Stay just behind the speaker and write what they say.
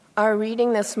Our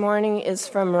reading this morning is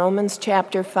from Romans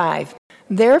chapter 5.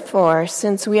 Therefore,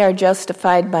 since we are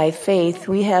justified by faith,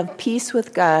 we have peace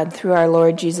with God through our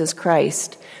Lord Jesus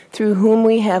Christ, through whom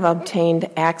we have obtained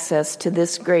access to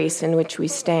this grace in which we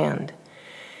stand.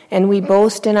 And we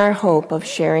boast in our hope of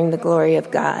sharing the glory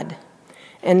of God.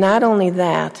 And not only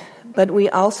that, but we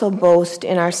also boast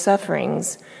in our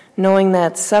sufferings, knowing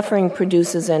that suffering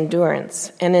produces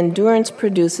endurance, and endurance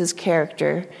produces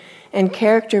character, and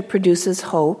character produces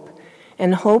hope,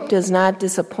 and hope does not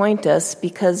disappoint us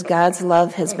because God's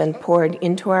love has been poured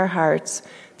into our hearts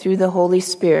through the Holy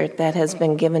Spirit that has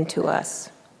been given to us.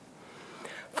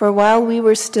 For while we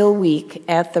were still weak,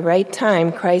 at the right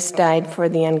time Christ died for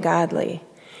the ungodly.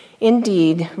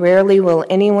 Indeed, rarely will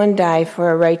anyone die for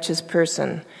a righteous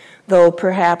person, though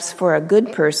perhaps for a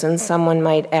good person someone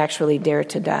might actually dare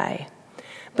to die.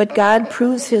 But God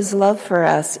proves his love for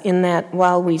us in that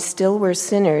while we still were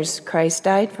sinners, Christ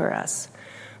died for us.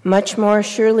 Much more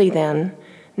surely then,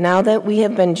 now that we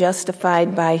have been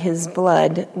justified by his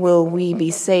blood, will we be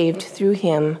saved through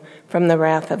him from the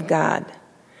wrath of God.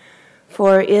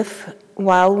 For if,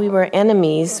 while we were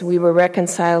enemies, we were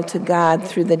reconciled to God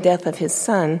through the death of his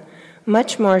Son,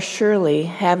 much more surely,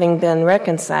 having been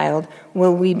reconciled,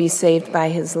 will we be saved by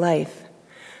his life.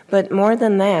 But more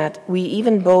than that, we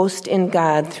even boast in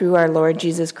God through our Lord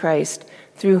Jesus Christ,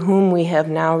 through whom we have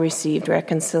now received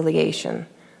reconciliation.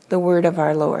 The word of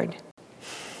our Lord.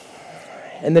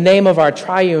 In the name of our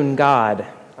triune God,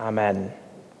 amen.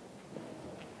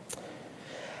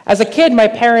 As a kid, my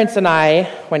parents and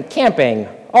I went camping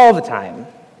all the time.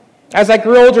 As I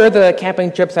grew older, the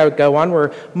camping trips I would go on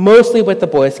were mostly with the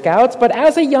Boy Scouts, but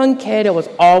as a young kid, it was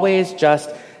always just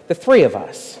the three of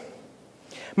us.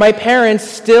 My parents,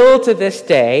 still to this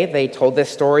day, they told this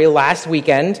story last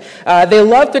weekend, they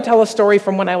love to tell a story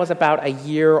from when I was about a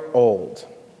year old.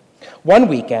 One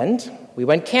weekend, we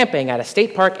went camping at a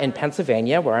state park in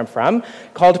Pennsylvania, where I'm from,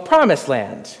 called Promised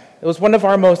Land. It was one of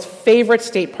our most favorite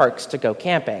state parks to go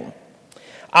camping.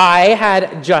 I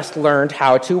had just learned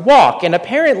how to walk, and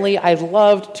apparently I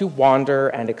loved to wander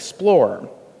and explore.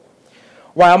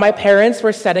 While my parents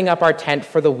were setting up our tent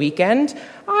for the weekend,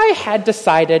 I had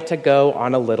decided to go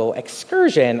on a little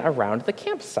excursion around the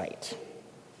campsite.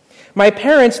 My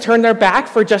parents turned their back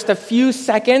for just a few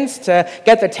seconds to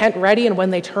get the tent ready, and when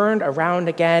they turned around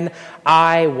again,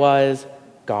 I was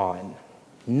gone.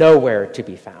 Nowhere to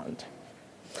be found.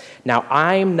 Now,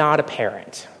 I'm not a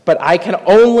parent, but I can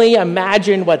only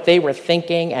imagine what they were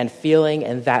thinking and feeling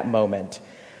in that moment.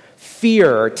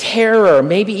 Fear, terror,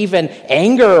 maybe even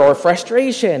anger or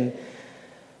frustration.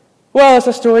 Well, as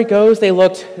the story goes, they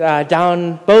looked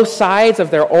down both sides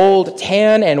of their old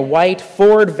tan and white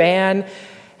Ford van,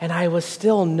 and I was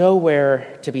still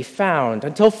nowhere to be found,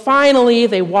 until finally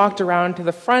they walked around to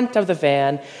the front of the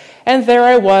van, and there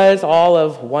I was, all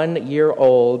of 1 year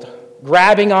old,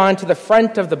 grabbing onto the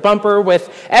front of the bumper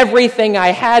with everything I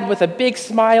had with a big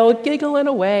smile, giggling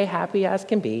away, happy as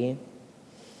can be.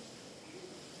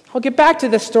 I'll get back to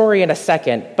this story in a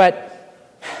second, but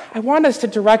I want us to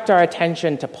direct our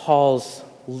attention to Paul's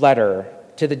letter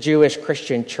to the Jewish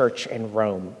Christian church in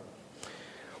Rome.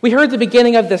 We heard the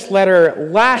beginning of this letter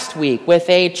last week with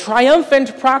a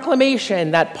triumphant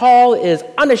proclamation that Paul is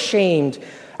unashamed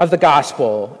of the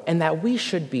gospel and that we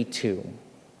should be too.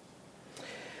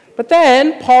 But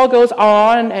then Paul goes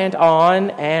on and on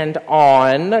and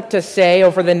on to say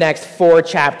over the next 4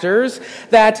 chapters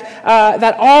that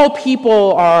all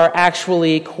people are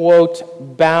actually,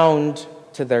 quote, bound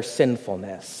to their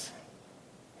sinfulness.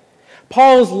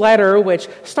 Paul's letter, which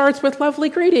starts with lovely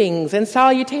greetings and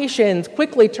salutations,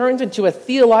 quickly turns into a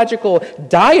theological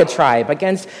diatribe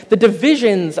against the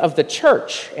divisions of the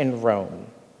church in Rome.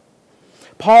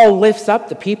 Paul lifts up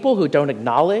the people who don't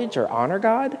acknowledge or honor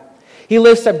God. He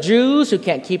lifts up Jews who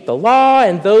can't keep the law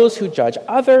and those who judge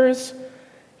others.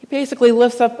 He basically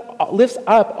lifts up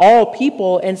all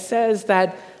people and says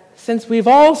that since we've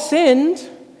all sinned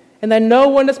and that no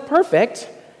one is perfect,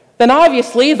 then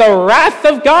obviously the wrath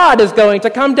of God is going to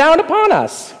come down upon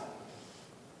us.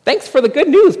 Thanks for the good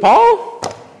news, Paul.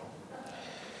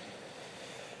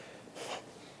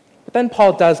 But then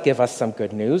Paul does give us some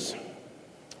good news.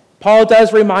 Paul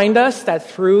does remind us that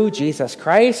through Jesus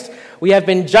Christ, we have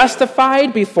been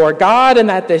justified before God, and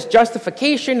that this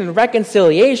justification and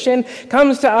reconciliation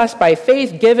comes to us by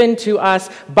faith given to us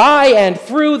by and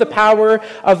through the power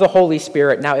of the Holy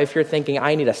Spirit. Now, if you're thinking,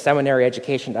 I need a seminary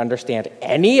education to understand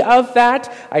any of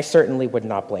that, I certainly would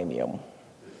not blame you.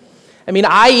 I mean,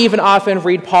 I even often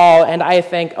read Paul and I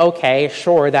think, okay,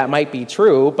 sure, that might be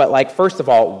true, but first of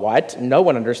all, what? No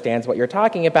one understands what you're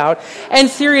talking about. And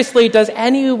seriously, does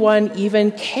anyone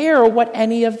even care what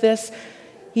any of this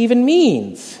even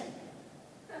means.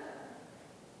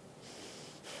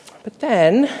 But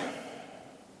then,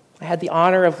 I had the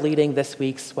honor of leading this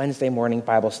week's Wednesday morning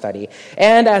Bible study.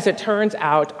 And as it turns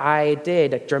out, I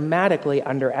did dramatically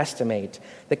underestimate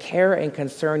the care and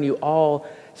concern you all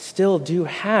still do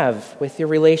have with your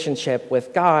relationship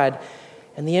with God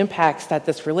and the impacts that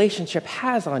this relationship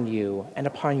has on you and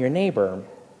upon your neighbor.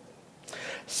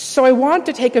 So I want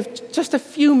to take just a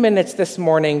few minutes this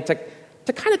morning to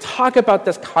kind of talk about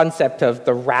this concept of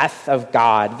the wrath of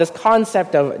God, this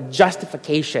concept of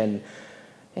justification,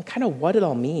 and kind of what it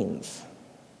all means.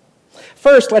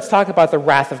 First, let's talk about the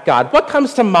wrath of God. What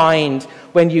comes to mind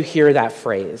when you hear that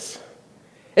phrase?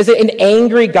 Is it an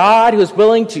angry God who is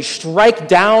willing to strike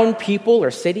down people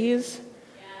or cities?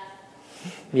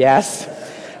 Yes.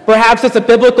 Perhaps it's a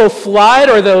biblical flood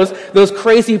or those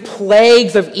crazy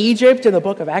plagues of Egypt in the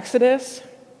book of Exodus.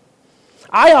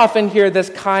 I often hear this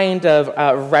kind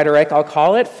of rhetoric, I'll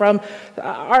call it, from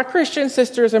our Christian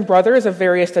sisters and brothers of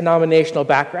various denominational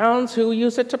backgrounds who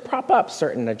use it to prop up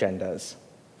certain agendas.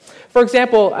 For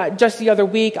example, just the other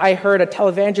week, I heard a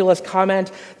televangelist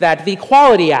comment that the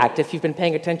Equality Act, if you've been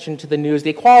paying attention to the news,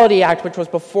 the Equality Act, which was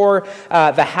before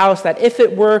the House, that if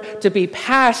it were to be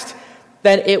passed,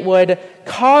 then it would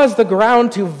cause the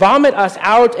ground to vomit us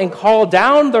out and call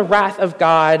down the wrath of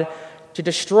God to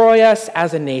destroy us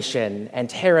as a nation and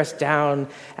tear us down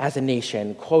as a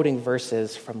nation, quoting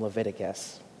verses from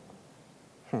Leviticus.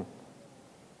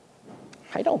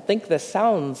 I don't think this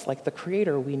sounds like the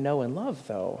Creator we know and love,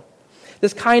 though.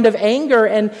 This kind of anger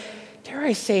and, dare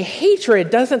I say, hatred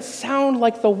doesn't sound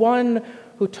like the one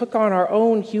who took on our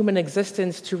own human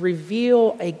existence to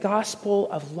reveal a gospel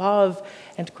of love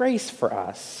and grace for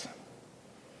us.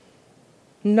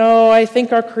 No, I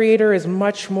think our Creator is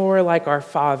much more like our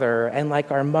father and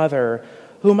like our mother,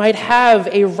 who might have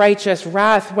a righteous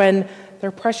wrath when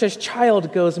their precious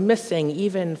child goes missing,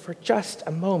 even for just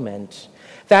a moment.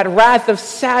 That wrath of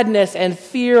sadness and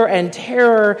fear and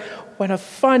terror when a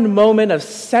fun moment of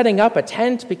setting up a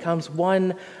tent becomes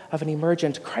one of an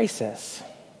emergent crisis.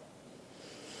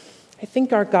 I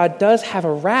think our God does have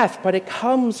a wrath, but it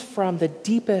comes from the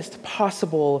deepest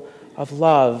possible of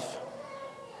love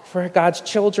for God's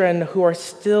children who are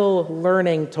still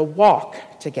learning to walk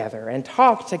together and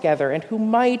talk together and who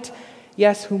might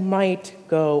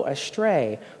go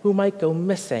astray, who might go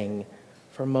missing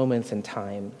for moments in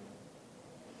time.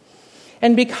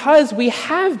 And because we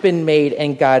have been made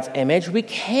in God's image, we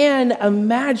can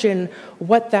imagine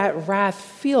what that wrath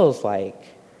feels like.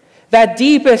 That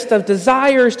deepest of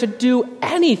desires to do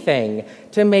anything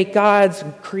to make God's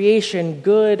creation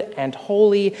good and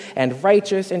holy and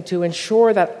righteous and to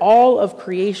ensure that all of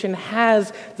creation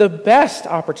has the best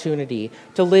opportunity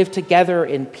to live together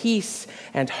in peace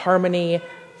and harmony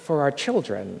for our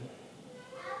children.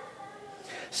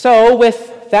 So,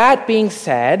 with that being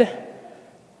said,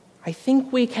 I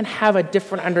think we can have a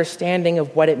different understanding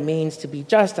of what it means to be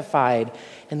justified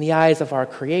in the eyes of our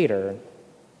Creator.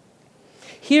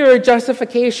 Here,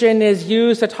 justification is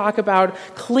used to talk about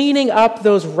cleaning up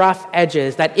those rough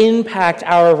edges that impact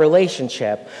our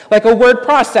relationship. Like a word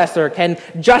processor can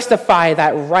justify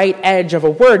that right edge of a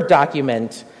Word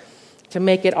document to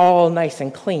make it all nice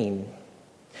and clean.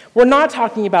 We're not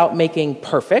talking about making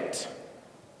perfect.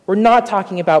 We're not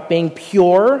talking about being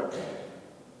pure.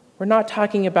 We're not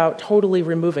talking about totally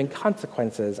removing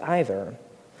consequences either.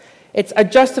 It's a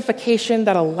justification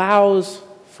that allows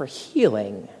for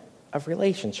healing of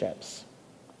relationships.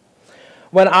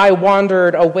 When I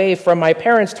wandered away from my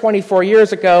parents 24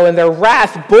 years ago and their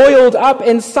wrath boiled up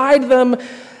inside them,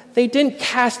 they didn't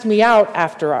cast me out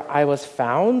after I was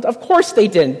found. Of course they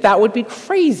didn't. That would be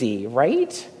crazy,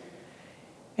 right?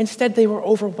 Instead, they were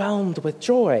overwhelmed with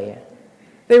joy.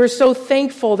 They were so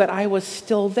thankful that I was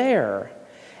still there.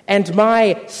 And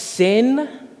my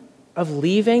sin of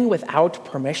leaving without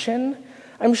permission,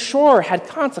 I'm sure, had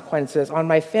consequences on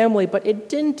my family, but it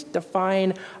didn't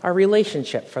define our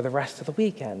relationship for the rest of the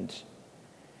weekend.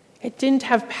 It didn't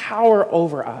have power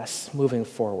over us moving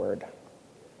forward.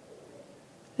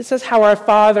 This is how our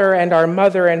Father and our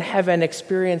Mother in heaven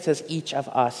experiences each of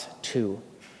us too.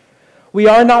 We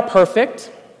are not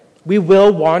perfect. We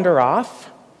will wander off.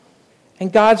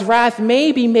 And God's wrath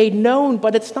may be made known,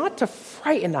 but it's not to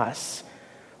frighten us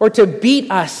or to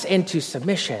beat us into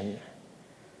submission.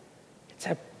 It's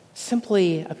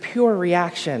simply a pure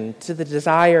reaction to the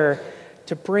desire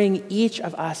to bring each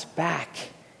of us back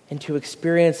into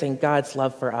experiencing God's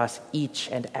love for us each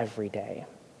and every day.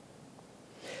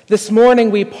 This morning,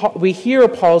 we hear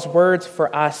Paul's words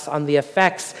for us on the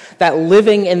effects that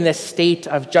living in this state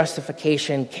of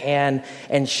justification can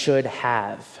and should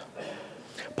have.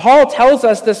 Paul tells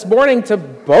us this morning to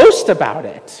boast about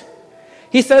it.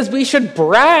 He says we should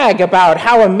brag about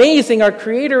how amazing our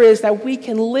Creator is, that we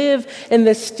can live in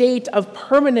this state of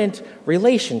permanent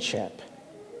relationship.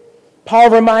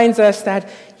 Paul reminds us that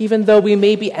even though we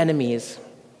may be enemies,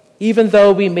 even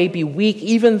though we may be weak,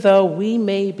 even though we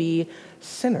may be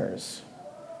sinners,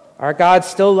 our God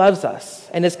still loves us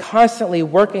and is constantly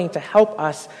working to help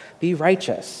us be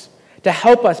righteous, to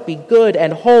help us be good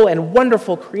and whole and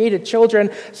wonderful created children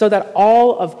so that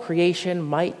all of creation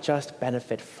might just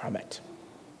benefit from it.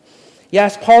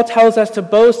 Yes, Paul tells us to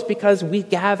boast because we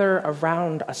gather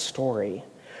around a story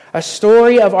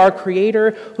of our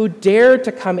Creator who dared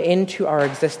to come into our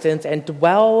existence and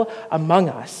dwell among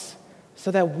us so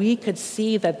that we could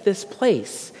see that this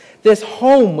place, this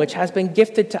home which has been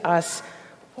gifted to us,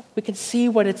 we can see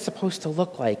what it's supposed to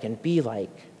look like and be like.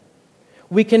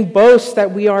 We can boast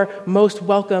that we are most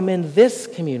welcome in this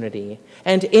community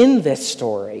and in this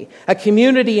story, a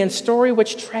community and story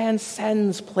which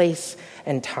transcends place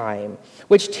and time,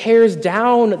 which tears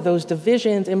down those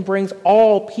divisions and brings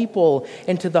all people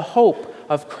into the hope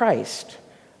of Christ,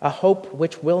 a hope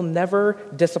which will never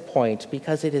disappoint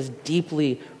because it is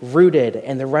deeply rooted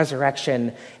in the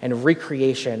resurrection and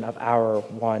recreation of our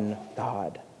one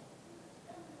God.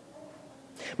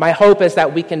 My hope is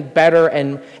that we can better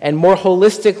and more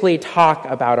holistically talk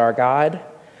about our God,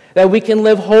 that we can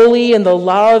live wholly in the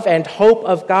love and hope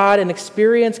of God and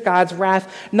experience God's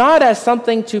wrath not as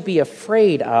something to be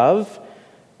afraid of,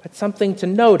 but something to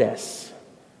notice,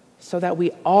 so that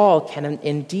we all can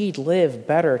indeed live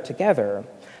better together,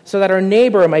 so that our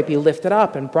neighbor might be lifted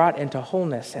up and brought into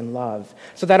wholeness and love,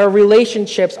 so that our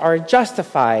relationships are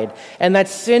justified and that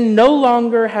sin no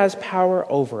longer has power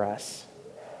over us.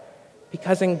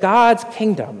 Because in God's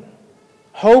kingdom,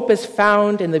 hope is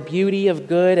found in the beauty of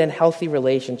good and healthy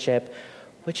relationship,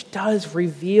 which does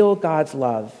reveal God's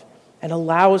love and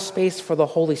allows space for the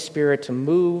Holy Spirit to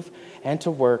move and to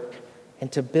work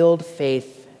and to build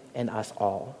faith in us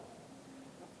all.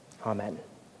 Amen.